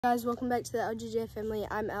Guys, welcome back to the LGJ family.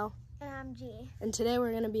 I'm L. And I'm G. And today we're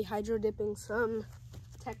going to be hydro dipping some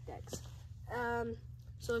tech decks.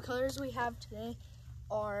 So the colors we have today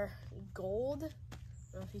are gold, I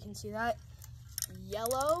don't know if you can see that,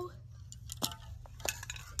 yellow,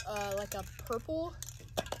 like a purple,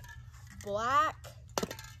 black,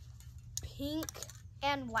 pink,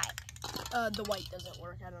 And white. The white doesn't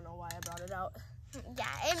work. I don't know why I brought it out.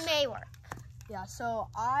 Yeah, it may work. Yeah, so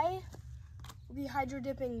I will be hydro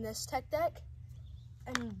dipping this tech deck,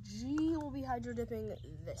 and G will be hydro dipping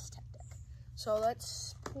this tech deck. So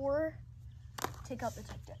let's take out the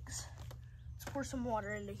tech decks. Let's pour some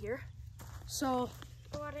water into here. So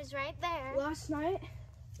The water's right there. last night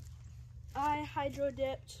I hydro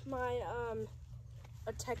dipped my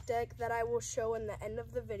a tech deck that I will show in the end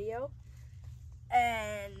of the video,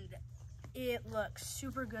 and it looks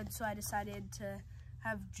super good, so I decided to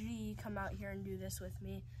have G come out here and do this with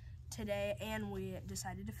me today, and we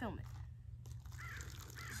decided to film it.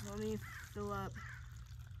 So let me fill up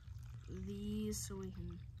these so we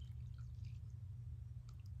can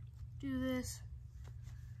do this.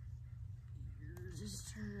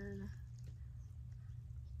 Yours turn.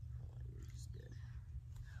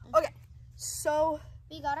 Okay, so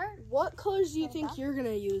We got her. what colors do you think you're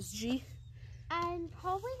gonna use, G? I'm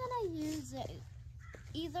probably gonna use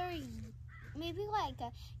either maybe like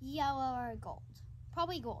a yellow or gold.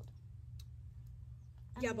 Probably gold.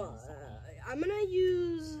 Yeah, but I'm gonna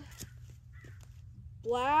use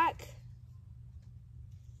black,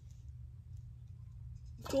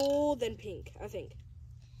 gold, and pink, I think.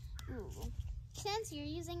 Ooh. Since you're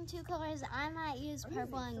using two colors, I might use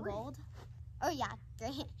purple and gold. Oh yeah,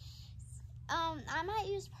 great. I might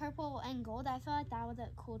use purple and gold. I feel like that would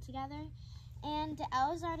look cool together. And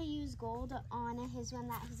El's already used gold on his one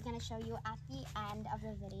that he's gonna show you at the end of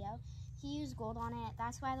the video. He used gold on it.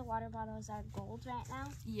 That's why the water bottles are gold right now.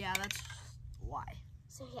 Yeah, that's why.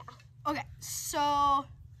 So yeah. Okay, so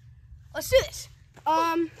let's do this.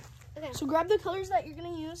 Okay. So grab the colors that you're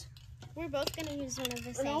gonna use. We're both gonna use one of the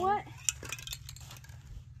You same. know what?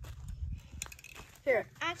 Here.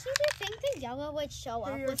 Actually, do you think the yellow would show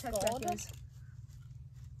Here up your with tech gold? deck is.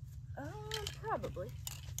 Probably.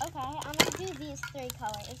 Okay, I'm gonna do these three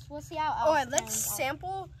colors. We'll see how. Oh, else and let's turns out.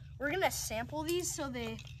 sample. We're gonna sample these so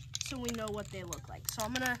we know what they look like. So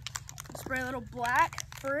I'm gonna spray a little black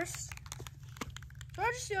first. So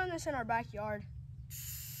we're just doing this in our backyard.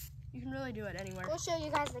 You can really do it anywhere. We'll show you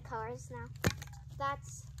guys the colors now.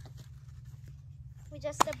 We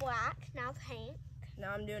just did black. Now pink.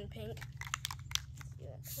 Now I'm doing pink. See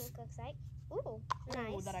what pink looks like. Ooh,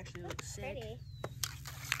 nice. Oh, that actually looks sick. Pretty.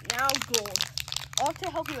 Now gold. I'll have to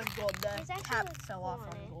help you with gold. These The actually cap look fell cool off on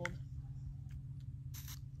on it. gold.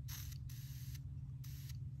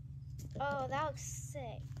 Oh, that looks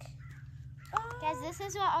sick. Guys, this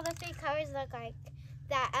is what all the three colors look like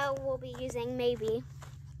that Elle will be using, maybe.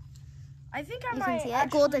 I think I You might can see it.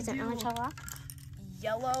 actually Gold doesn't do really show off.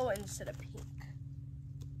 yellow instead of pink.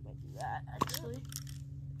 Might do that actually.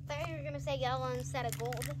 I thought you were going to say yellow instead of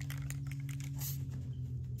gold.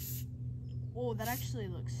 Oh, that actually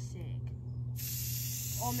looks sick.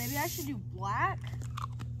 Oh, maybe I should do black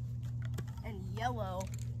and yellow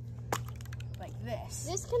like this.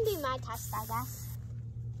 This can be my test, I guess.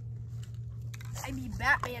 I'd be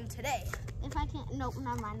Batman today. If I can't, nope,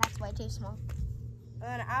 never mind. That's way too small. And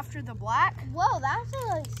then after the black, Whoa, that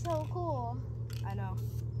actually looks so cool. I know,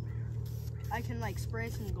 I can like spray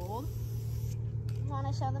some gold. You want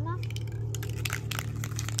to show them now?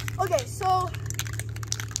 Okay, so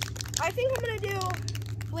I think I'm gonna do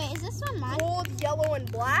Wait, is this one mine? gold, yellow, and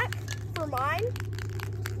black for mine.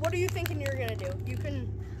 What are you thinking you're gonna do? You can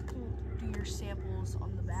do your samples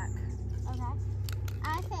on the back. Okay.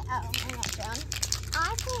 I think, I'm not sure.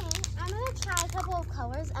 I think I'm going to try a couple of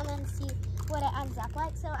colors and then see what it ends up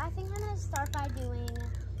like. So I think I'm going to start by doing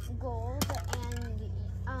gold and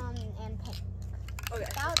pink. Okay.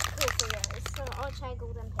 That was cool for yours. So I'll try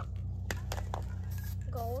gold and pink.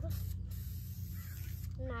 Gold.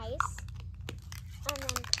 Nice. And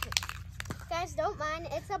then pink. Guys, don't mind.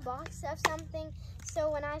 It's a box of something. So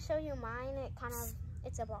when I show you mine,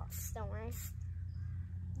 it's a box. Don't worry.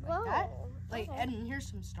 Like that? Like, okay. and here's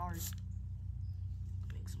some stars.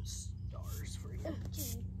 Make some stars for you.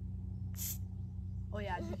 Gee. Oh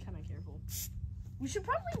yeah, be kind of careful. We should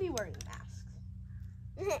probably be wearing masks.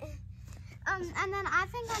 And then I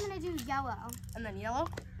think I'm gonna do yellow. And then yellow?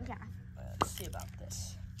 Yeah. Let's see about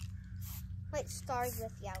this. Like stars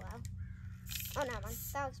with yellow. Oh, no, man.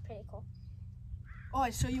 That looks pretty cool. Oh,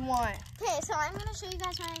 so you want... Okay, so I'm gonna show you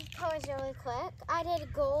guys my colors really quick. I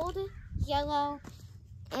did gold, yellow,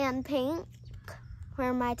 and pink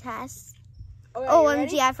for my test. Okay,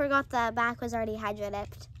 OMG, I forgot the back was already hydro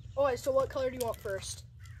dipped. Alright, so what color do you want first?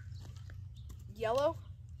 Yellow?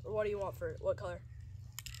 Or what do you want for what color?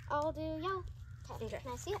 I'll do yellow. Okay.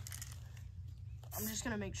 Can I see it? I'm just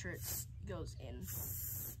gonna make sure it goes in.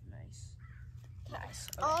 Nice. Nice.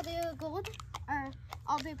 Okay. I'll do gold, or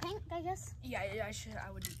I'll do pink, I guess. Yeah,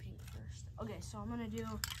 I would do pink first. Okay, so I'm gonna do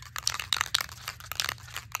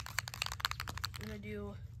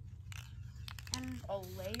a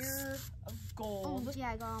layer of gold. Oh,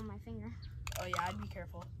 yeah, I got on my finger. Oh yeah, I'd be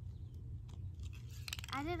careful.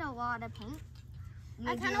 I did a lot of pink.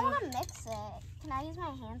 I kind of want to mix it. Can I use my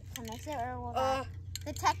hand to mix it, or will that?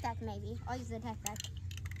 The tech deck, maybe. I'll use the tech deck.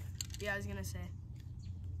 Yeah, I was gonna say.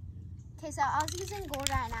 Okay, so I was using gold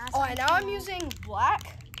right now. So and now I'm using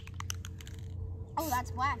black. Oh,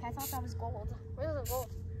 that's black. I thought that was gold. Where's the gold?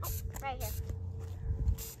 Oh, right here.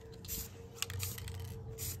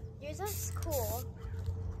 Yours is cool.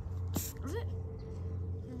 Is it?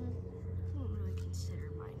 I don't really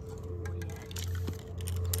consider mine cool yet.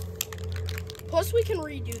 Plus, we can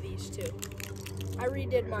redo these too. I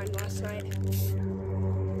redid mine last night.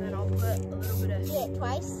 Then I'll put a little bit of. You did it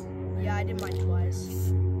twice? Yeah, I did mine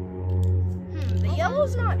twice. The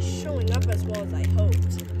yellow's not showing up as well as I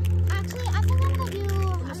hoped. Actually, I think I'm gonna do.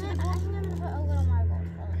 I think I'm gonna put a little more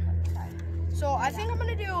gold. So I think I'm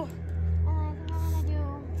gonna do.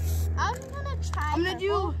 I'm gonna try. I'm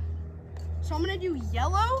gonna do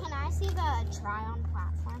yellow. Can I see the try on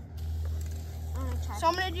platform? I'm gonna try. So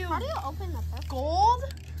I'm gonna do. How do you open the purple? Gold.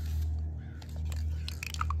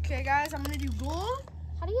 Okay, guys, I'm gonna do gold.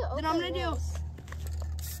 How do you open? Then I'm gonna do.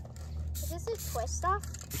 Is this a twist stuff?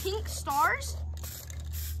 Pink stars.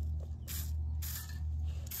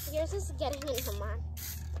 Yours is getting into mine.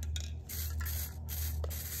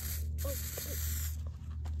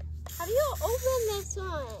 How do you open this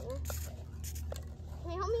one?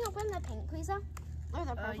 Can you help me open the pink, please, Or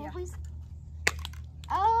the purple, yeah. please?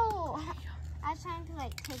 Oh, I was trying to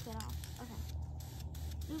like take it off.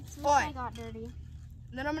 Okay. Oops, this I got dirty.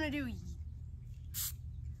 Then I'm gonna do.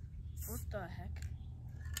 What the heck?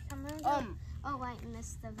 I'm gonna do a white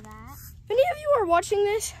mist of that. If any of you are watching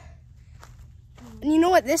this, and you know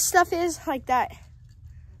what this stuff is, like that.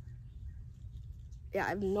 Yeah, I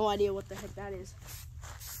have no idea what the heck that is.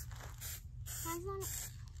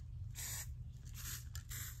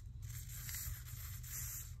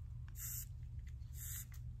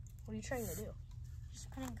 What are you trying to do? Just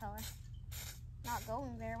putting color. Not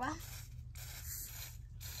going very well.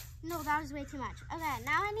 No, that was way too much. Okay,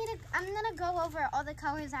 now I'm gonna go over all the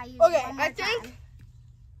colors I used. Okay, I think.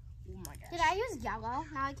 Oh my gosh. Did I use yellow?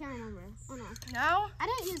 Now I can't remember. Oh no. No? I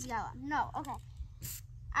didn't use yellow. No, okay.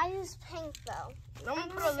 I used pink though. I'm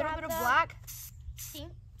gonna put a little bit of black.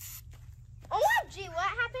 Pink. OMG, what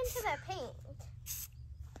happened to the paint?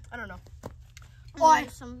 I don't know.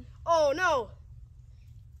 Oh no.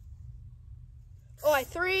 Oh,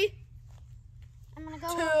 3, I'm gonna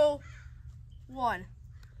go 2, 1.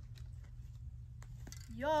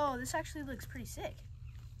 Yo, this actually looks pretty sick.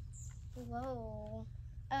 Whoa.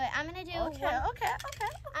 Okay, I'm gonna do Okay.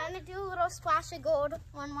 I'm gonna do a little splash of gold.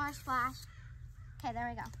 One more splash. Okay, there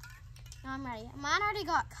we go. Now I'm ready. Mine already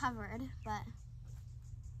got covered, but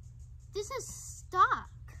this is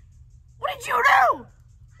stuck. What did you do?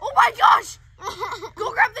 Oh my gosh!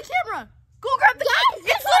 Go grab the camera. Go grab the camera.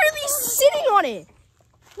 It's literally sitting on it.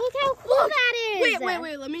 Look how cool that is.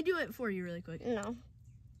 Wait. Let me do it for you really quick. No.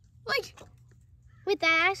 Like. Wait,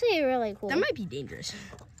 that actually is really cool. That might be dangerous.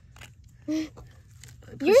 Yours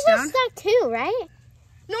is stuck too, right?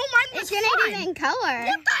 No, mine was fine. It's not even color.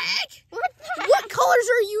 What the heck? What the heck? What colors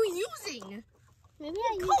are you using? Maybe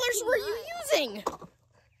What colors were you using?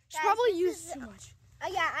 Guys, probably used too much. Oh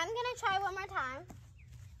yeah, I'm gonna try one more time.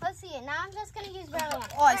 Let's see it. Now I'm just gonna use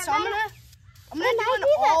brilliant. Alright, so I'm gonna do an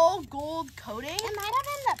all gold coating. It might have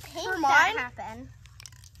been the pink for mine. that happened.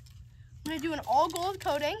 I'm gonna do an all gold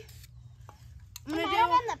coating. It might have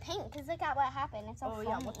been the pink, because look at what happened. It's so foamy.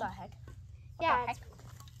 yeah, What the heck? What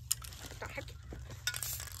the heck?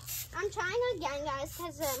 I'm trying again, guys,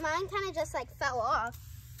 because mine kind of just like fell off.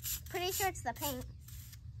 Pretty sure it's the pink.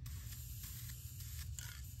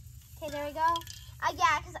 Okay, there we go.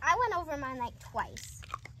 Yeah, because I went over mine like twice.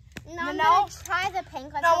 Now I'm going to try the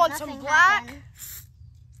pink. Let's hope nothing happens.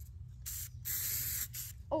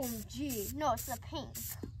 Oh, gee. No, it's the pink.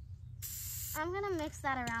 I'm going to mix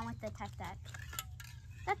that around with the tech deck.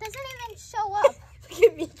 That doesn't even show up. Look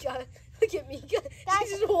at me, guys. Look at me, guys.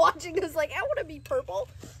 She's just watching this like, I want to be purple.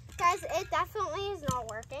 Guys, it definitely is not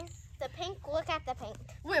working. The pink, look at the pink.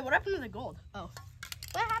 Wait, what happened to the gold? Oh.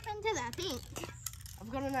 What happened to the pink?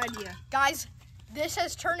 I've got an idea. Guys, this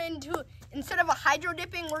has turned into instead of a hydro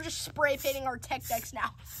dipping, we're just spray painting our tech decks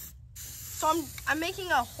now. So I'm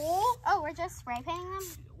making a hole. Oh, we're just spray painting them?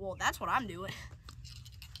 Well, that's what I'm doing.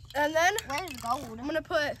 And then where's gold? I'm gonna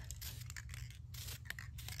put.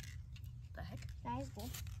 The heck? That is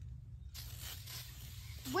gold.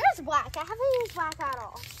 Where's black? I haven't used black at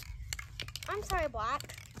all. I'm sorry,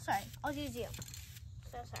 black. Sorry, I'll use you.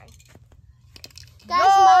 So sorry. Guys,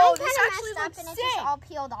 mine kind of messed up and it's just all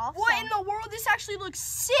peeled off. What in the world? This actually looks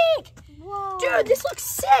sick. Whoa. Dude, this looks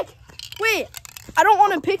sick. Wait, I don't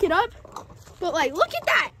want to pick it up, but like, look at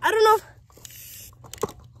that. I don't know.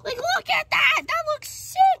 Like, look at that. That looks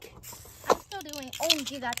sick. I'm still doing,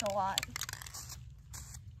 OMG, that's a lot.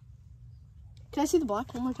 Can I see the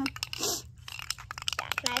black one more time? Yeah,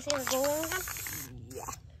 can I see the gold one more time?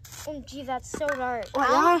 Yeah. OMG, that's so dark. Oh,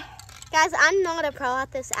 yeah. Guys, I'm not a pro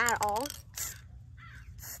at this at all.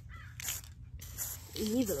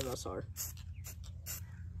 Neither of us are.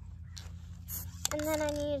 And then I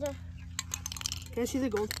need... Can I see the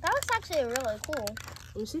gold? That looks actually really cool.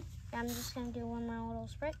 Let me see. Yeah, I'm just going to do one more little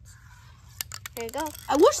spritz. There you go.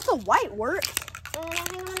 I wish the white worked. And then I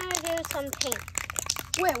think I'm going to do some pink.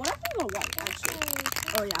 Wait, what happened to the white, actually?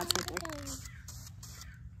 Oh, yeah, it's purple.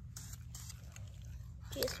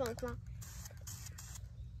 Jeez, come on.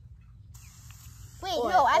 Wait,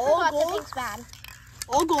 What, no, I forgot gold? the pink's bad.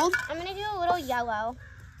 All gold. I'm going to do a little yellow.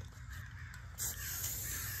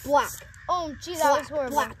 Black. Oh, gee, that was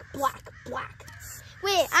horrible. Black.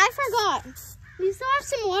 Wait, I forgot. We still have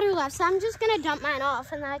some water left, so I'm just going to dump mine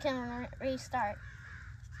off, and then I can restart.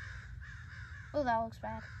 Oh, that looks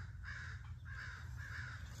bad.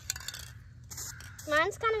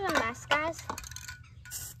 Mine's kind of a mess, guys.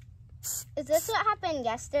 Is this what happened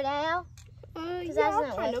yesterday, Al?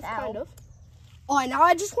 Yeah, kind of. Oh, now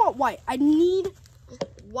I just want white. I need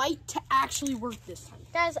white to actually work this time.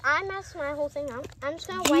 Guys, I messed my whole thing up. I'm just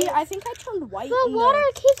going to Gee, wait. I think I turned white. The water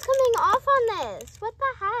keeps coming off on this. What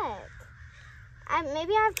the heck?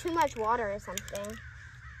 Maybe I have too much water or something.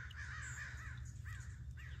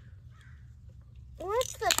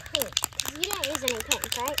 Where's the pink? You didn't use any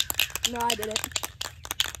pink, right? No, I didn't.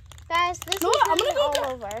 Guys, this is I'm gonna go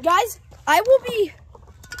all over. Guys, I will be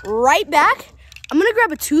right back. I'm gonna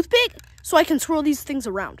grab a toothpick so I can swirl these things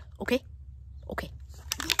around. Okay? Okay.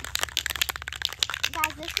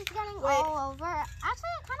 Guys, this is getting all over.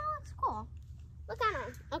 Actually, it kind of looks cool. Look at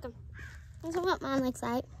mine. Okay. This is what mine looks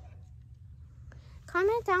like.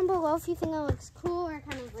 Comment down below if you think it looks cool or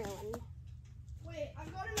kind of ruined. Wait,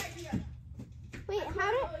 I've got an idea. Wait,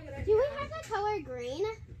 do we have the color green?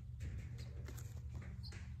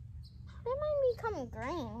 It might become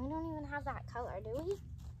green. We don't even have that color, do we?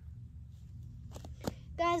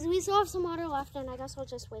 Guys, we still have some water left, and I guess I'll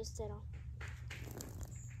just waste it all.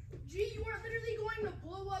 Gee, you are literally going to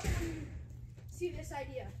blow up when you see this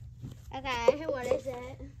idea. Okay, what is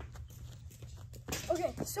it?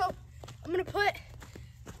 Okay, so I'm going to put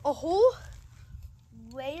a whole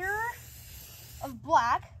layer of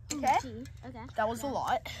black. Okay? Okay. That was a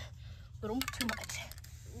lot. A little too much.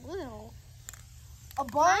 Little. A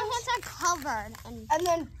bunch. My hands are covered. And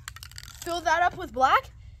then fill that up with black.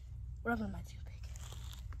 What happened to my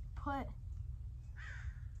toothpick?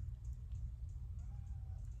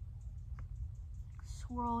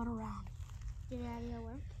 Swirl it around. Did your idea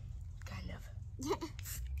work? Kind of.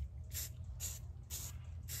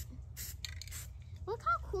 Look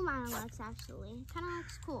how cool mine looks, actually. It kind of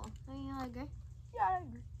looks cool. Don't you agree? Yeah, I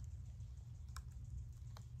agree.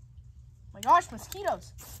 Oh my gosh,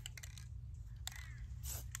 mosquitoes.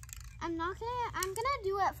 I'm gonna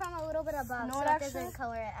do it from a little bit above so it doesn't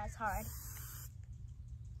color it as hard.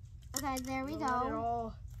 Okay, there we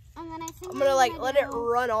go. And then I think I'm gonna let it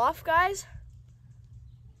run off, guys.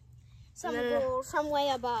 Some gold from way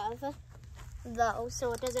above, though,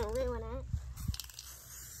 so it doesn't ruin it.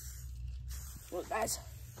 Look, guys.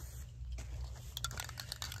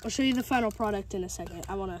 I'll show you the final product in a second.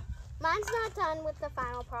 Mine's not done with the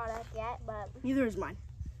final product yet, but neither is mine.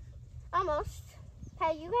 almost.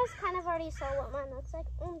 Hey, you guys kind of already saw what mine looks like.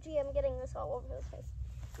 OMG, I'm getting this all over the place.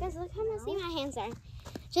 Guys, look how messy my hands are.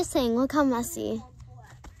 Just saying, look how messy.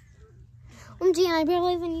 OMG, I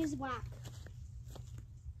barely even use black.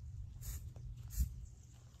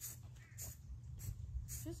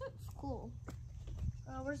 This looks cool.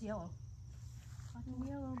 Where's yellow? Black and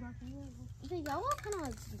yellow. The yellow kind of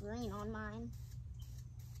looks green on mine.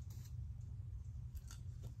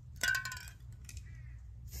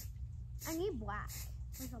 I need black.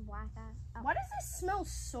 There's a black eye. Oh. Why does this smell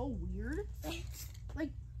so weird? I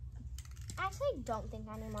actually don't think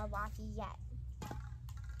I need more black yet.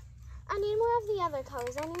 I need more of the other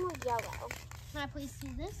colors. I need more yellow. Can I please see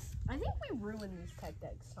this? I think we ruined these tech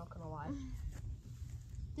decks, not gonna lie.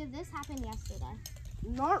 Did this happen yesterday?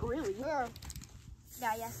 Not really.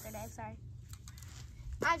 Yeah, yesterday, sorry.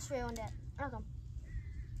 I just ruined it. Okay.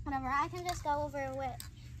 Whatever, I can just go over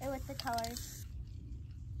it with the colors.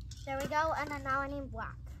 There we go, and then now I need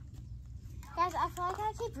black. Guys, I feel like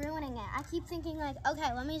I keep ruining it. I keep thinking like,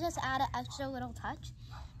 okay, let me just add an extra little touch,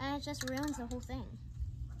 and it just ruins the whole thing.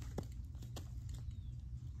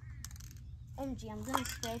 OMG, I'm gonna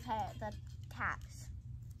spray paint the cats.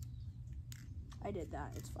 I did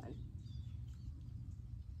that, it's fine.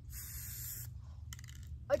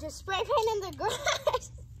 Or just spray paint in the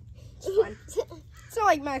grass. It's fine. It's not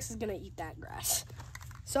like Max is gonna eat that grass.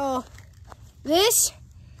 So, this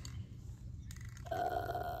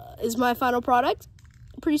is my final product.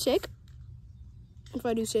 Pretty sick, if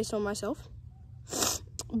I do say so myself.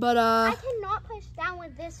 But I cannot push down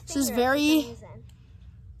with this finger. this is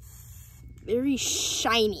very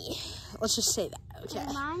shiny. Let's just say that. Okay.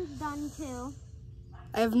 And mine's done too.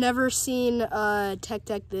 I've never seen a tech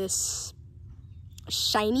deck this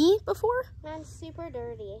shiny before. Mine's super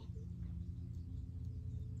dirty.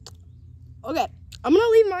 Okay, I'm gonna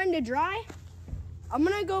leave mine to dry. I'm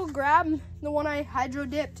gonna go grab the one I hydro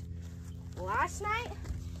dipped last night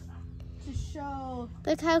to show.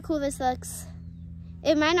 Look how cool this looks.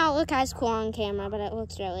 It might not look as cool on camera, but it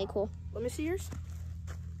looks really cool. Let me see yours.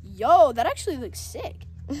 Yo, that actually looks sick.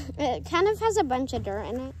 It kind of has a bunch of dirt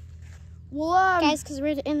in it. Well, guys, because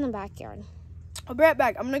we're in the backyard. I'll be right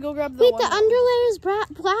back. I'm gonna go grab the Wait, one. the underlayer is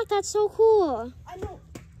black. That's so cool. I know.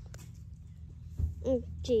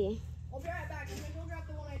 G. I'll be right back. I'm gonna go grab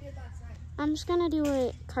the one I did last night. I'm just gonna do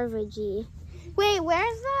a carve a G. Wait,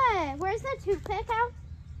 where's the toothpick out?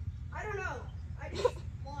 I don't know. I just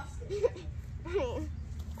lost it.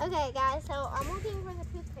 Okay, guys, so I'm looking for the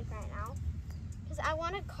toothpick right now because I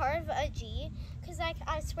want to carve a G because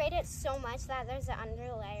I sprayed it so much that there's an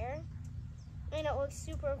underlayer and it looks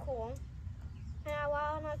super cool. And I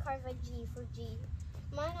want to carve a G for G.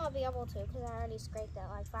 Might not be able to because I already scraped it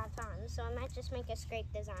like 5 times, so I might just make a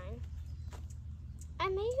scrape design. I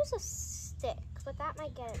may use a stick, but that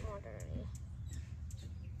might get it more dirty.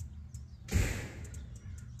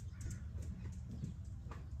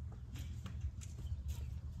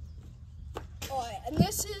 Oh, and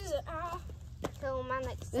this is So mine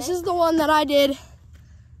looks this sick. is the one that I did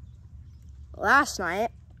last night,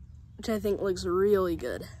 which I think looks really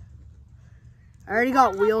good. I already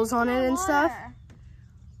got wheels on it and stuff.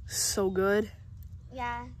 So good.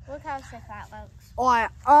 Yeah, look how sick that looks. Alright,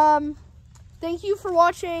 thank you for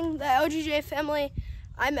watching the LGJ family.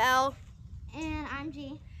 I'm L. And I'm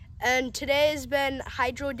G. And today has been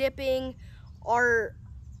hydro dipping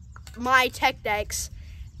my tech decks.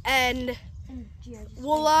 And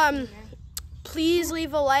well, please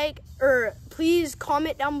leave a like, or please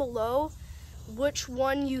comment down below which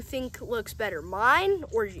one you think looks better, mine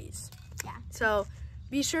or G's. Yeah. So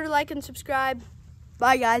be sure to like and subscribe.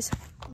 Bye, guys.